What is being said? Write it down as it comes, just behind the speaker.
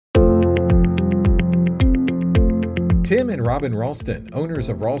Tim and Robin Ralston, owners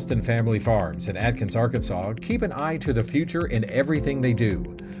of Ralston Family Farms in Atkins, Arkansas, keep an eye to the future in everything they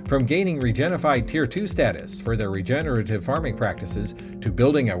do. From gaining Regenified Tier 2 status for their regenerative farming practices, to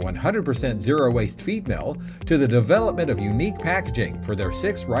building a 100% zero-waste feed mill, to the development of unique packaging for their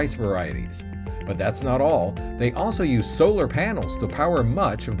 6 rice varieties. But that's not all. They also use solar panels to power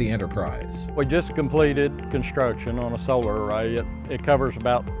much of the enterprise. We just completed construction on a solar array. It covers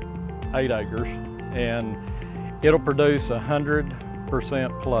about 8 acres, and it'll produce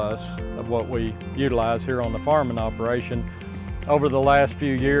 100% plus of what we utilize here on the farming operation. Over the last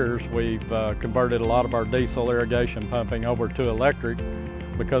few years, we've converted a lot of our diesel irrigation pumping over to electric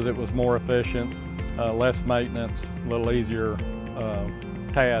because it was more efficient, less maintenance, a little easier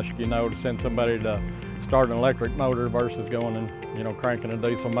task, to send somebody to start an electric motor versus going and, cranking a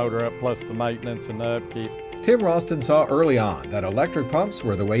diesel motor up, plus the maintenance and the upkeep. Tim Ralston saw early on that electric pumps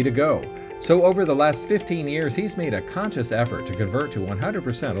were the way to go. So over the last 15 years, he's made a conscious effort to convert to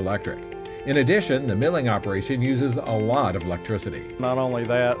 100% electric. In addition, the milling operation uses a lot of electricity. Not only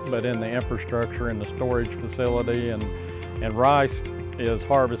that, but in the infrastructure, in the storage facility, and rice is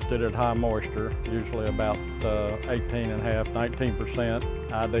harvested at high moisture, usually about 18.5,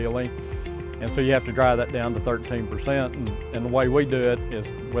 19% ideally. And so you have to dry that down to 13%. And the way we do it is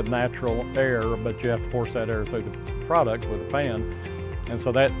with natural air, but you have to force that air through the product with a fan. And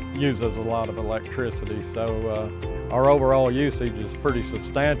so that uses a lot of electricity. So our overall usage is pretty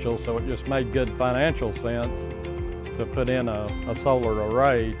substantial, so it just made good financial sense to put in a solar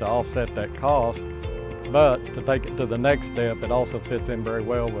array to offset that cost. But to take it to the next step, it also fits in very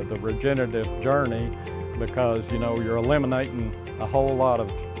well with the regenerative journey because, you're eliminating a whole lot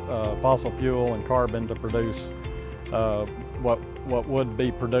of fossil fuel and carbon to produce what would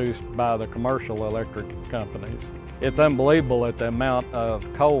be produced by the commercial electric companies. It's unbelievable at the amount of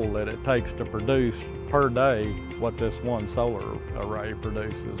coal that it takes to produce per day what this one solar array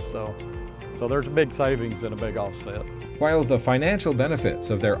produces. So there's big savings and a big offset. While the financial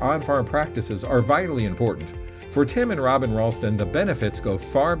benefits of their on-farm practices are vitally important, for Tim and Robin Ralston, the benefits go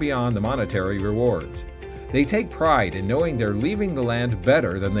far beyond the monetary rewards. They take pride in knowing they're leaving the land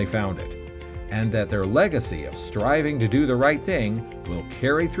better than they found it, and that their legacy of striving to do the right thing will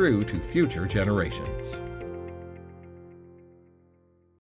carry through to future generations.